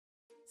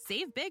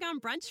Save big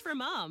on brunch for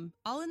mom,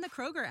 all in the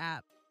Kroger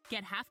app.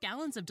 Get half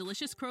gallons of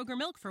delicious Kroger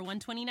milk for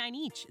 $1.29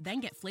 each. Then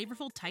get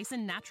flavorful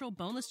Tyson natural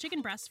boneless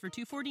chicken breasts for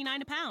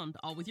 $2.49 a pound,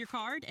 all with your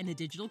card and a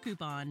digital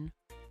coupon.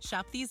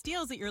 Shop these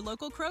deals at your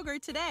local Kroger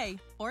today,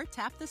 or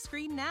tap the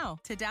screen now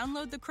to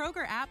download the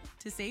Kroger app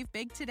to save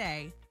big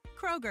today.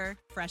 Kroger,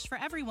 fresh for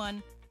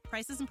everyone.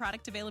 Prices and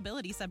product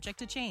availability subject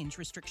to change.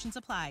 Restrictions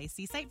apply.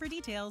 See site for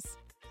details.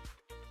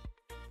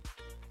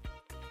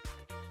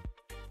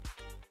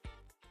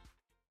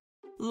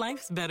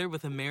 Life's better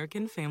with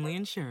American Family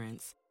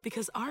Insurance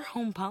because our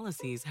home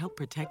policies help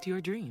protect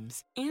your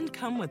dreams and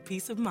come with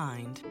peace of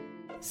mind.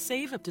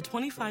 Save up to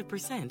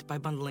 25% by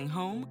bundling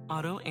home,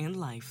 auto, and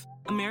life.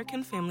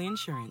 American Family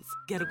Insurance.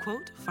 Get a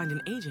quote, find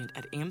an agent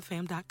at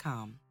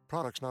amfam.com.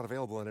 Products not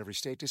available in every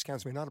state.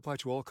 Discounts may not apply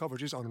to all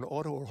coverages on an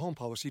auto or home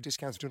policy.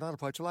 Discounts do not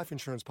apply to life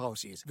insurance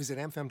policies. Visit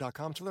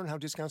amfam.com to learn how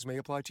discounts may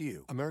apply to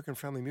you. American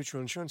Family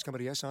Mutual Insurance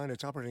Company, SI, and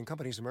its operating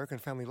companies, American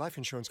Family Life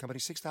Insurance Company,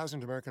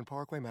 6000 American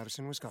Parkway,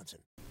 Madison, Wisconsin.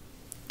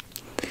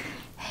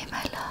 Hey,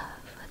 my love.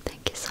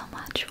 Thank you so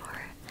much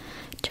for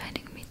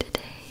joining me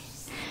today.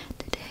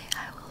 Today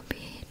I will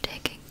be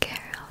taking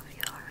care of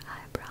your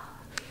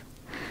eyebrows.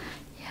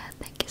 Yeah,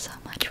 thank you so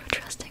much for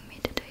trusting me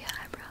to do your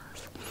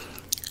eyebrows.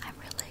 I'm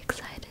really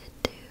excited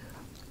to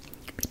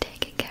be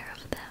taking care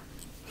of them.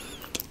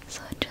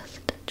 So just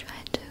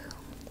try to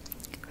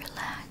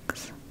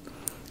relax,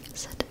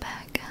 sit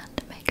back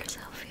and make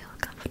yourself feel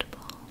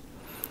comfortable.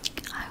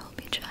 I will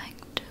be trying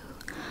to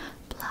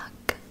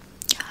pluck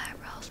your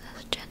eyebrows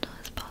as gentle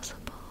as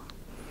possible.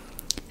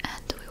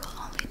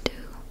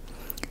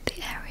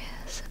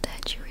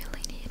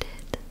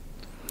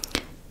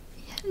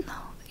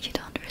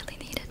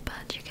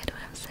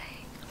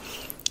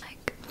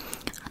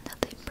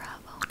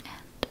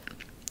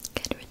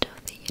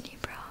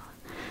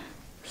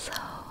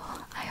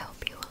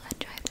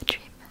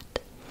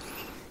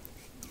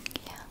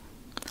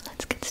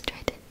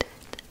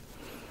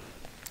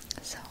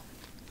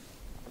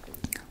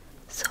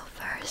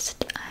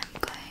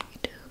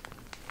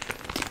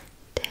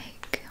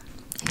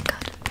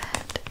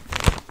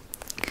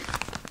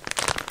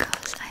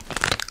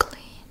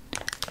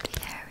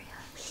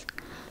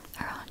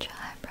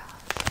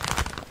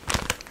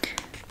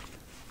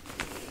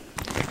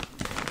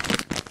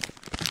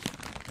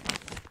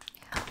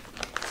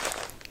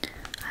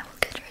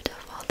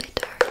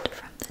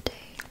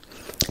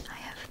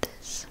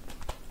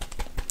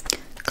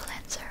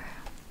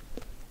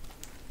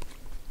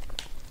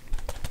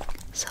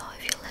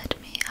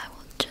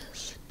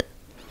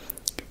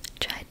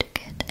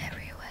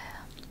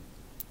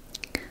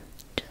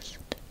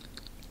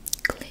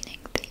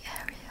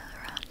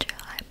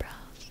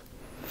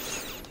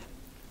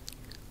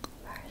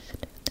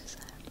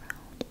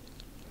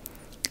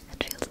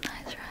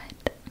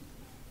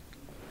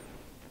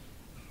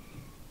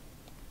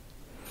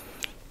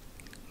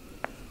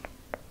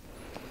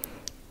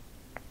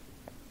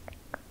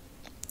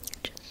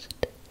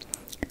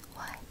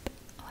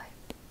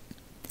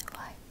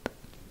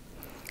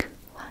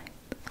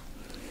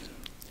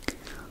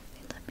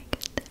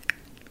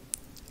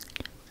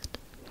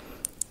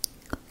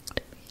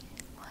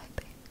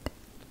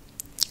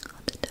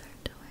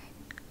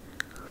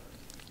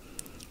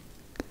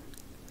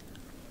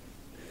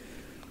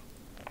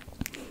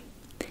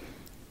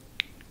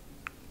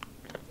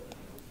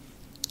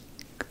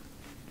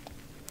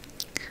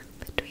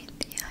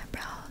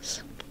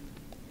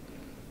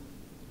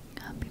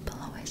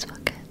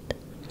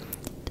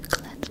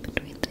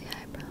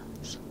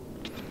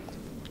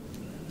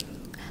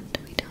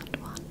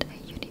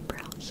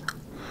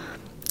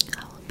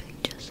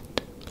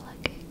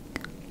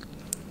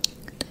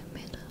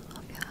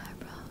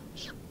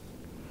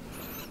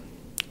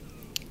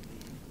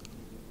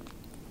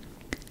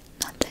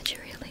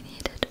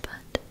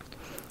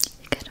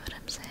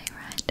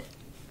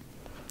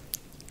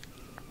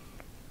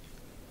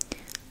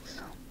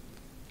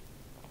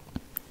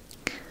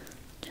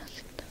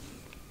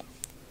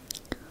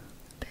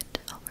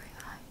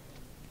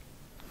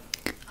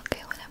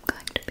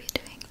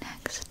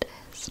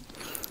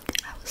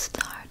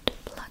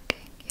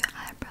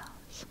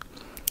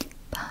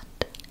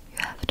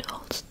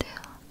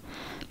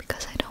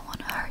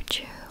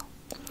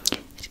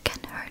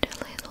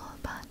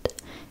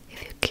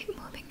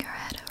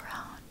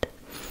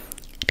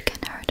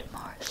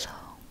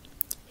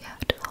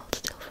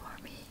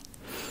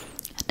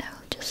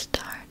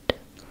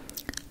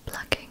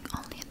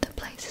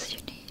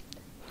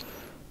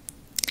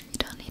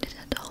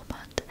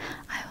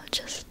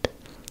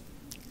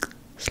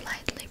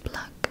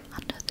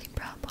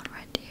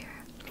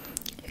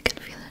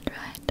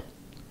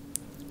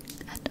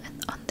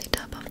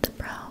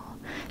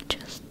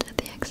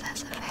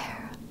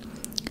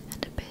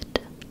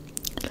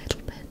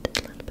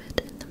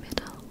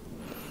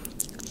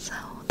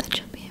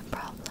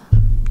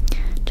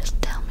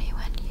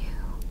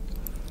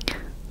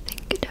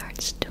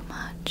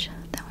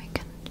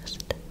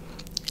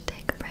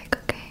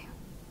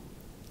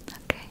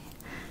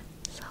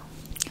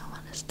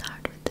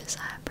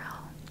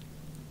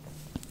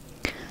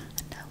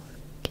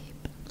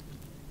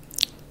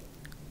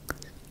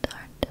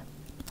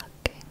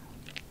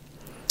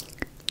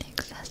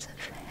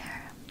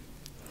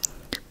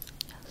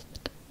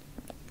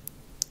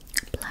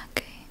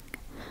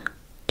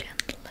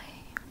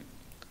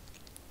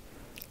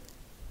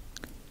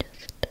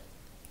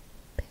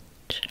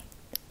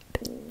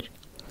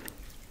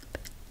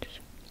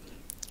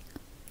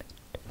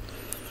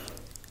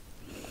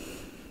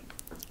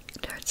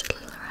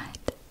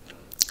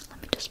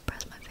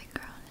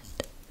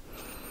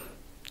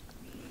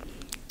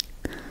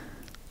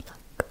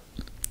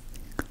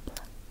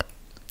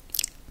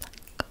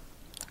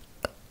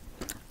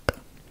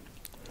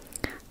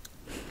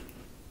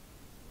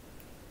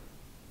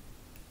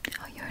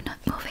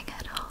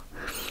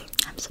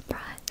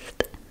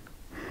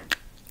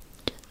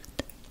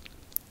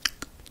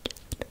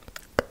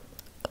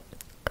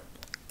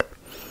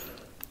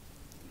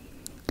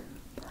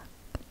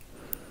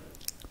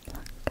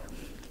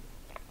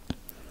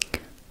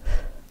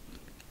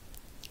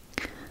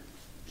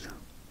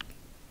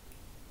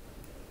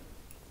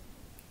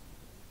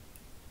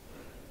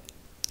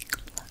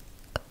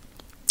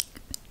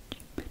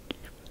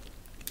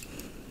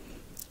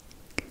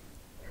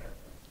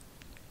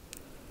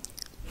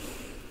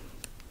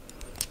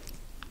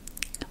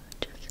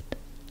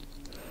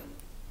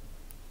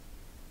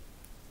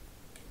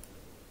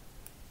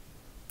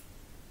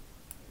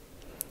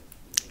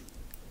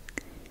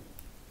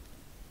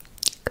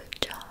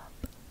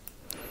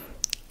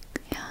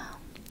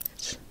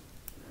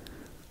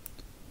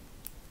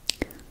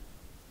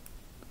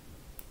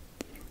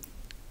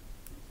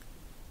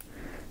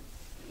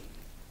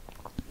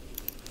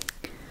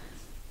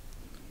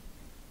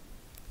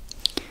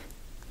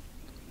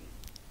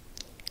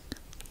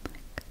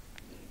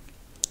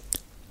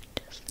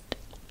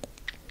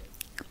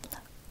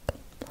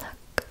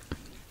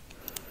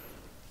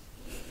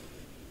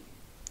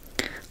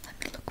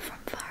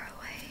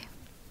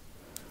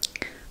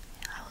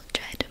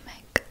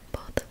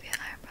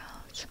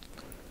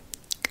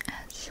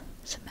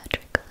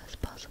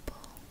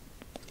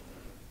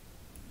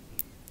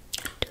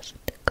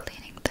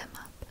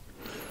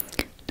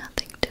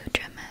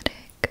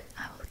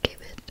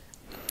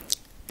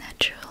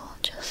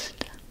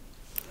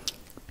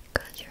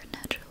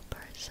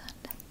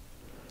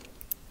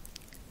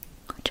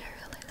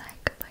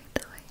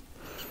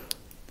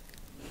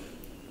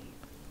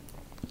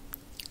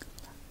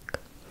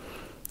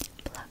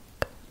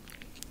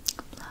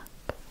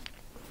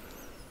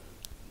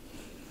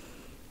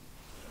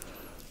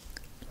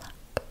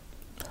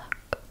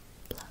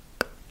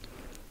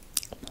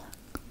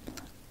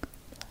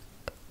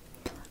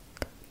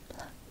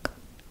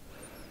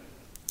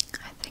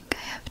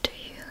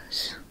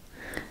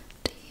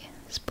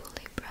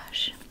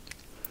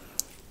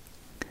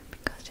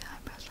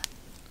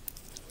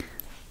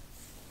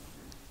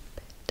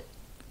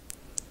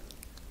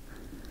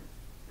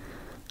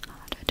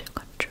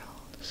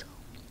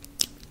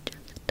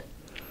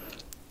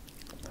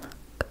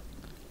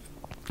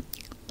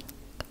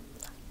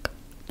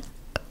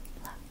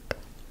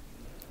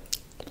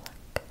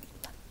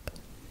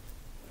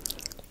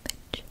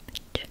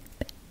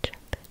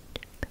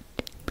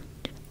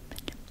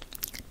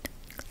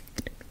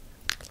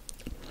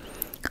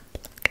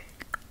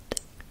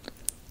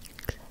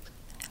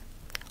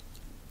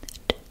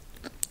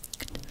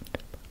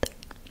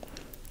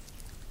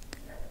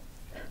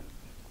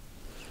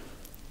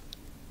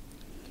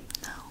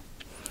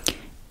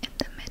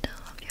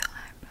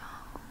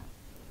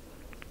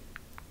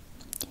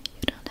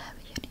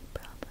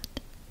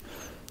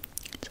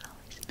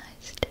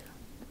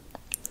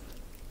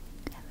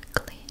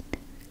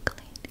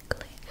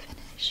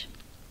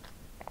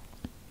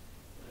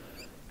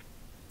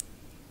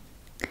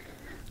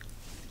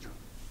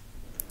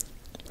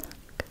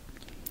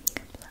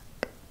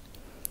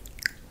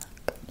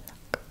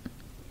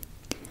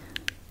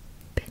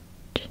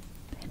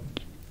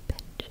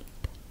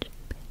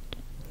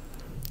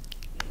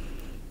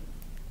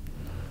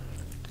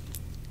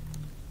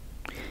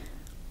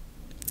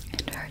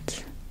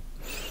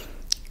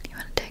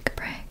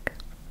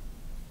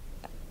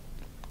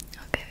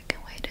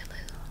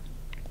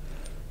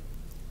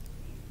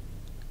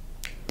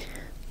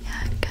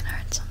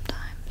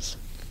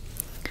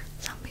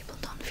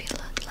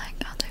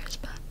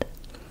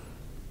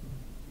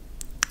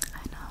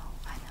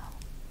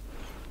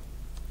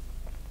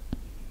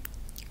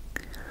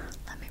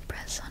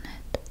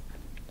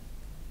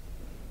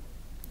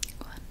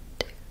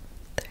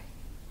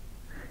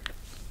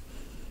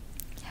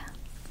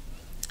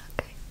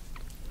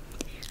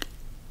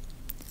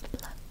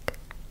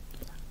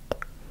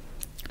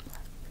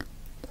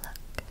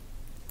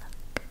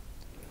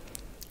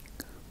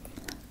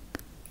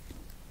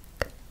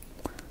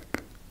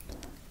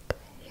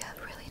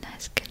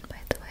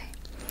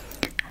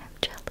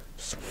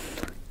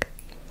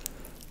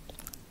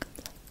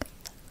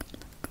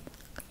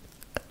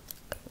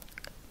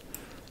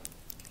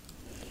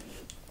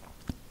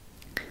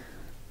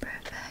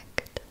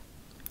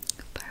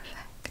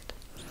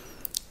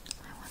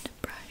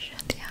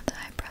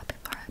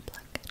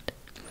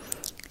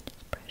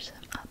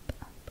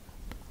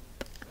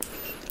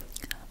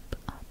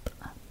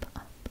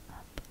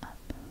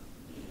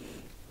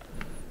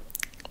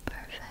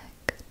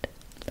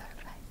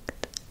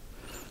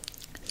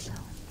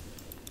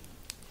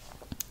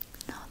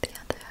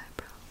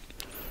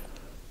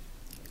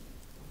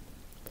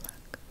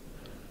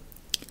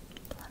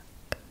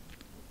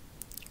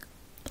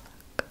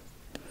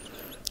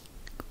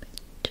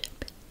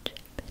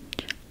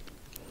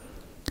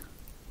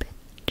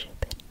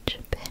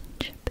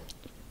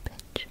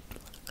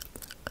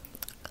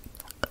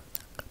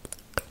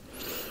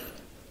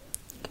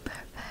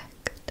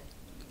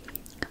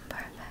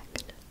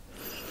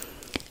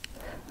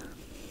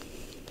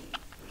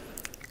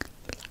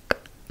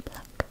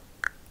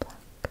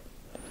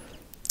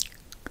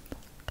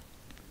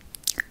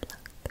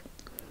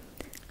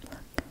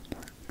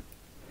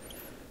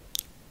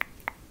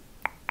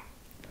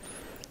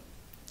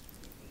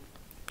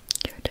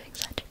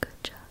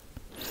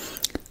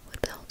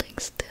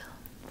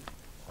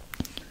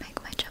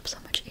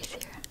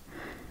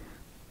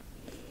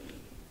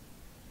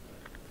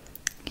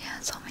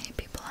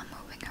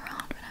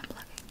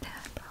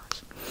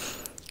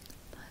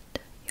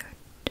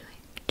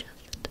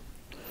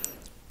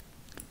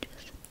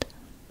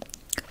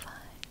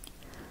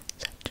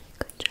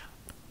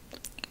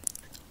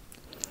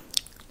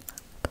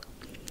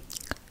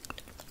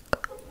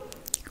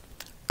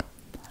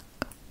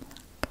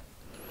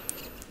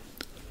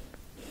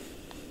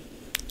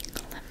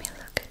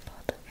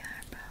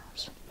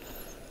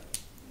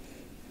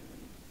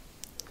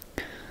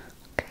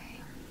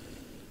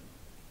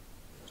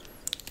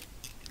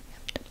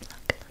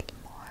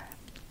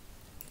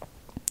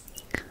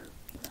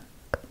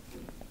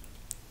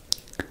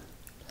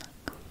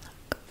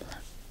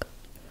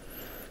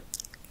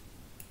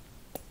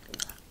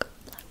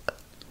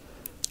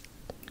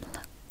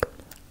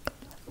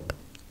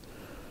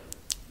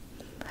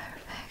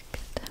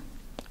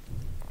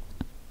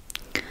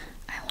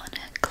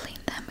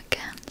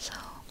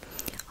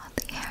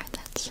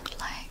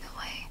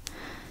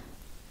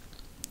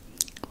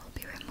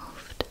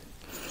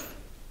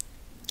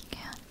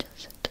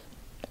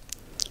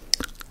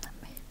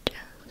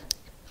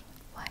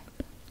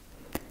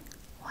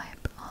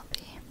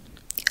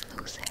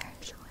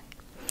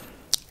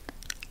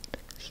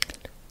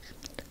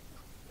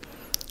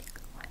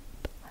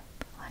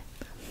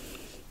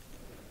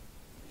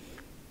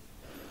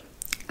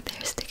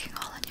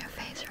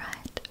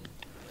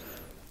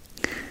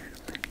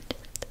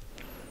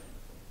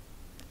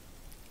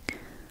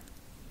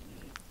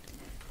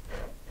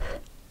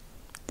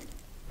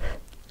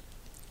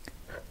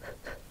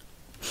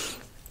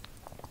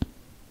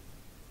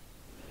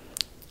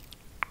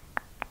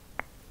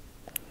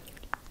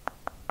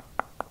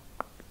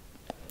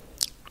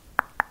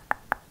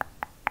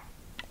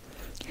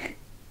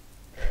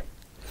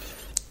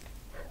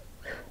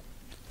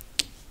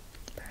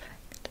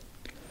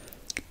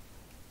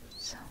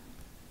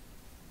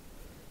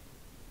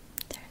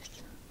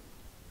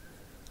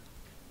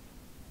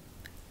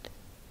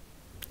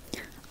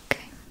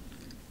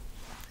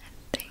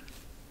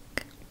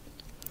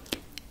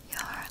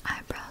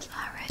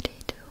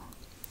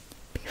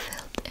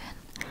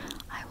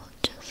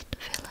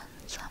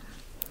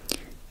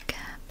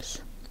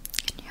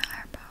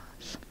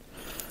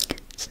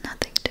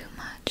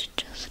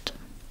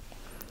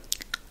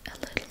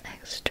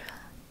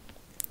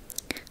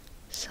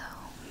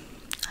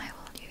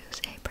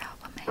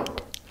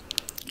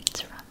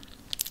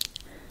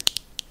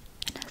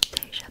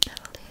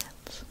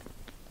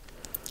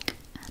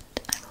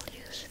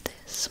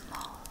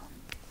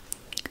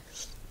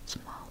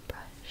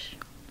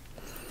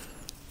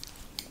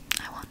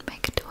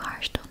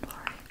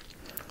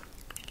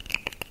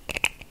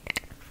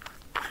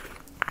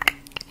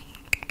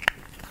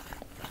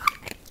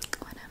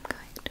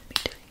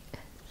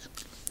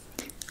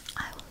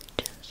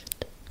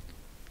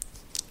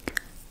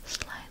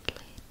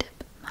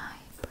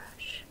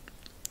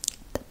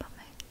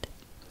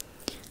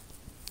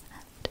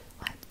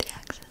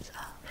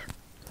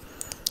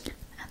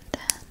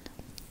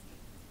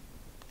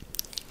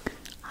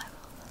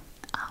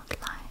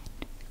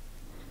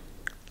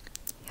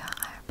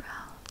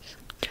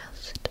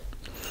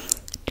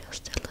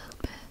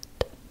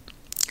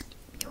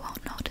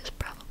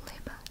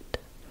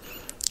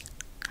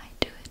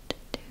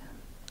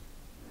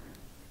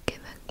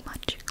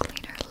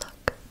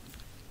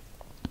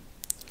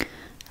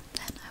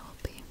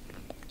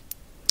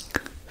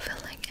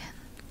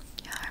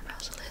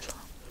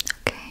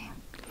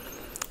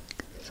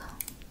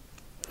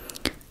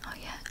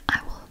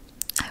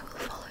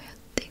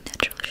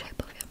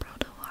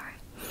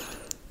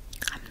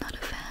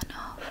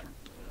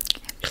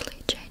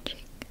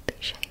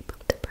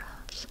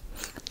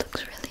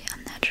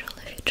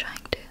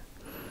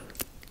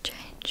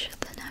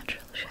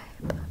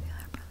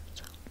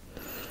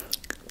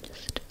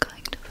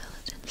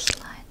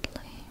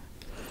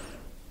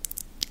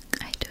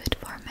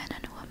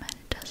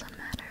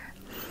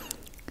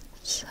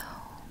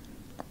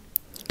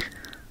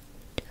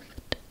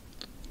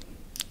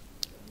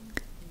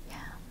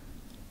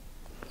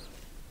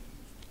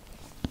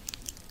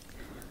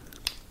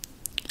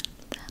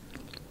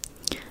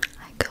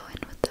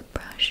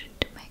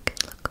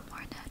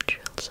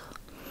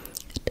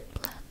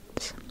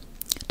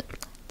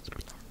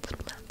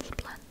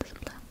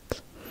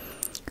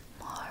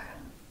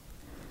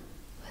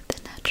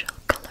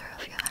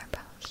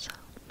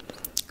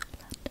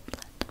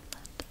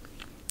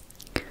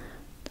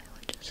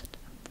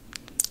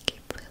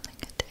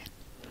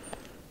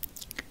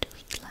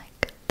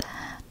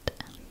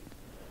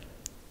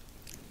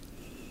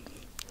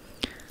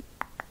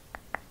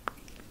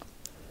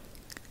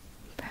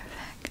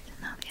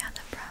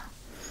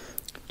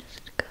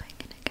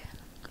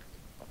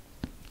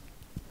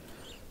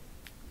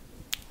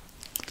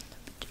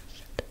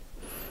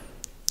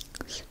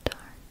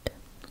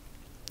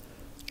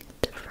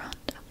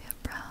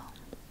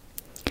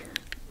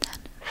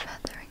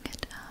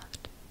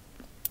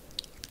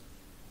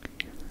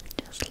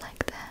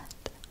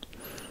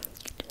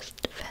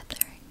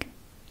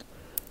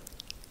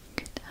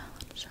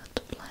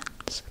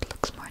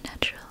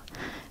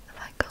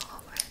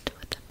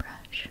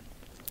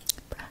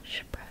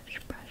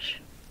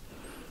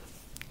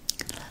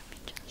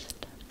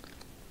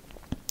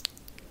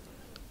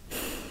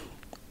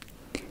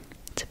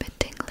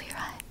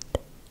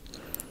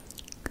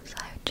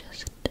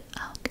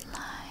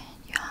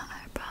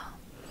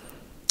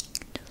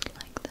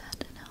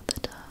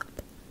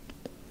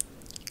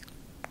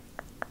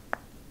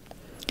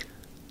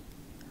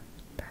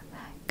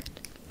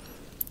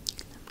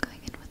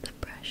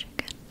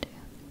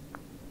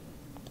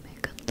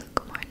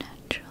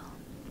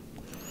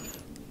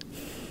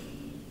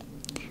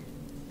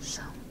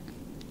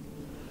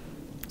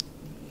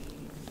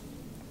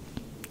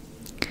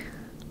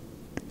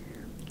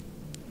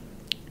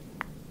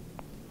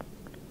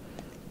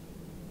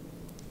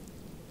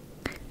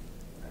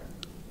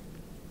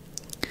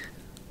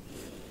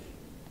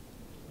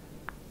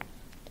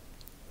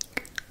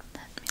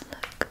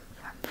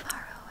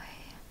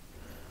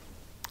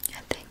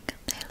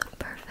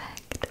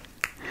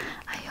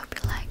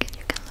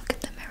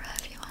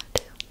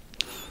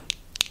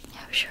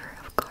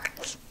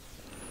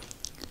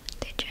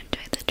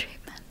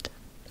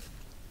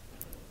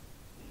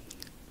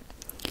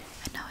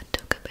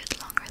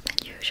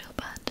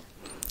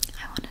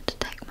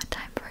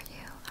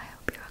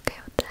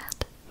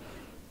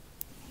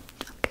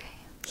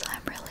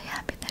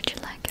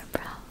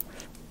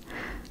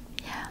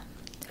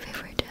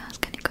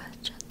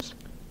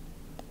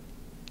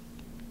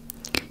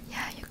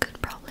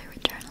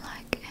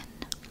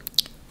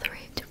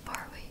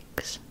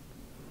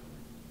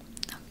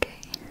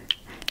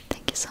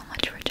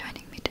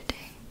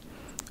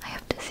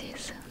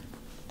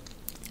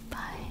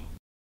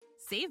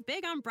 Save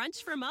big on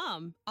brunch for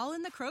mom, all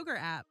in the Kroger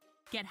app.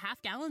 Get half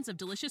gallons of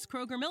delicious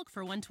Kroger milk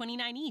for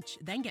 $1.29 each.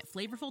 Then get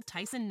flavorful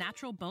Tyson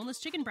natural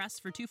boneless chicken breasts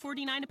for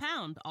 $2.49 a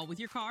pound, all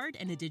with your card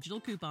and a digital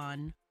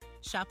coupon.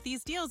 Shop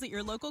these deals at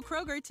your local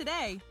Kroger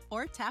today,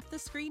 or tap the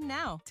screen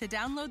now to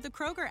download the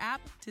Kroger app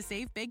to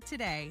save big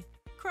today.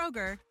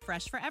 Kroger,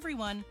 fresh for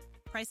everyone.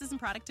 Prices and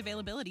product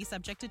availability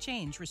subject to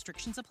change.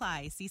 Restrictions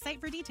apply. See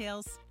site for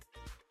details.